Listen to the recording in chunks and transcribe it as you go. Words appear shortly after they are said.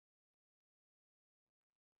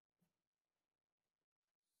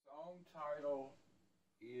title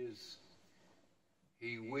is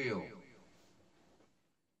He Will.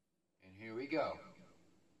 And here we go.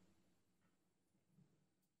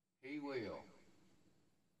 He will.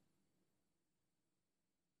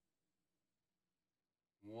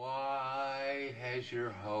 Why has your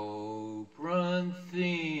hope run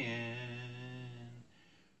thin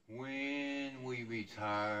when we be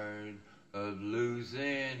tired of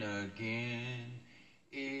losing again?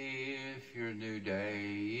 If your new day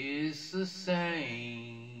is the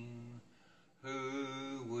same,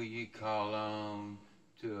 who will you call on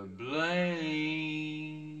to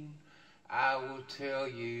blame? I will tell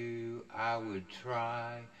you I would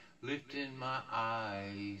try lifting my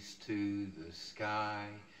eyes to the sky.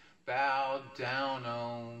 Bow down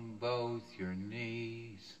on both your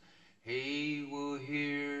knees. He will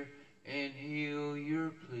hear and heal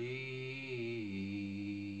your pleas.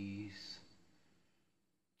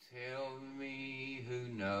 Tell me who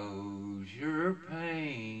knows your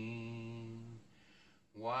pain.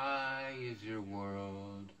 Why is your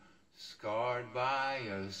world scarred by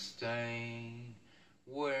a stain?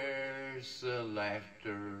 Where's the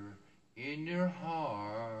laughter in your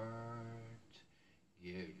heart?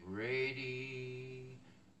 Get ready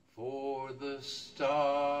for the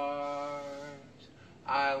start.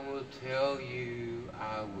 I will tell you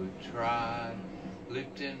I would try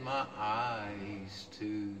lifting my eyes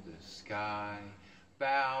to the sky.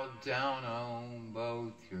 Bow down on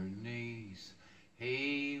both your knees.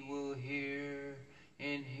 He will hear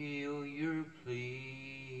and heal your pleas.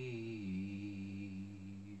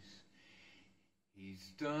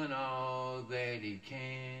 He's done all that he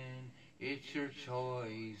can. It's your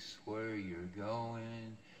choice where you're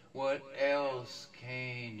going. What else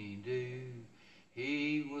can he do?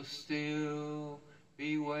 He will still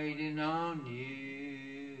be waiting on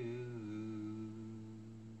you.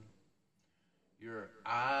 Your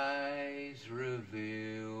eyes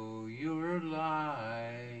reveal your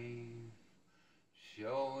life,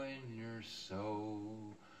 showing your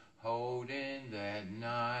soul, holding that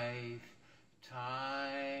knife.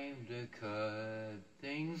 Time to cut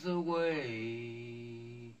things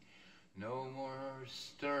away. No more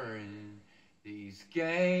stirring these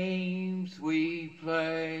games we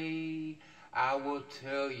play. I will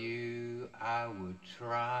tell you I would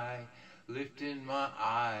try lifting my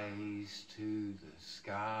eyes to the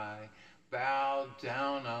sky. Bow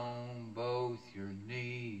down on both your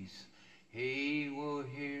knees. He will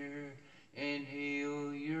hear and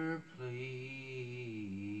heal your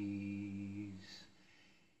pleas.